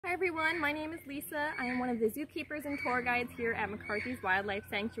Hi everyone, my name is Lisa. I am one of the zookeepers and tour guides here at McCarthy's Wildlife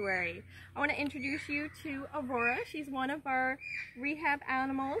Sanctuary. I want to introduce you to Aurora. She's one of our rehab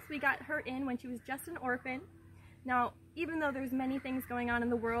animals. We got her in when she was just an orphan. Now, even though there's many things going on in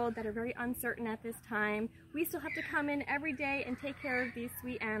the world that are very uncertain at this time, we still have to come in every day and take care of these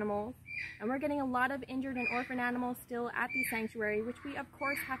sweet animals. And we're getting a lot of injured and orphan animals still at the sanctuary, which we of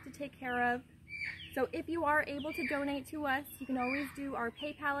course have to take care of. So if you are able to donate to us, you can always do our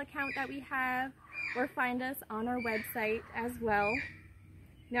PayPal account that we have, or find us on our website as well.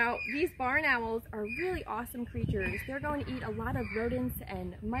 Now, these barn owls are really awesome creatures. They're going to eat a lot of rodents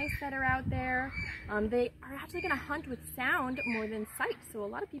and mice that are out there. They are actually going to hunt with sound more than sight, so a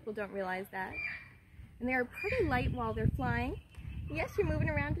lot of people don't realize that. And they are pretty light while they're flying. Yes, you're moving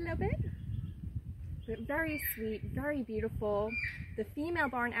around a little bit. But very sweet, very beautiful. The female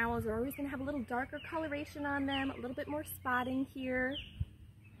barn owls are always going to have a little darker coloration on them, a little bit more spotting here.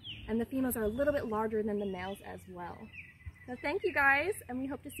 And the females are a little bit larger than the males as well. So thank you guys, and we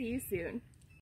hope to see you soon.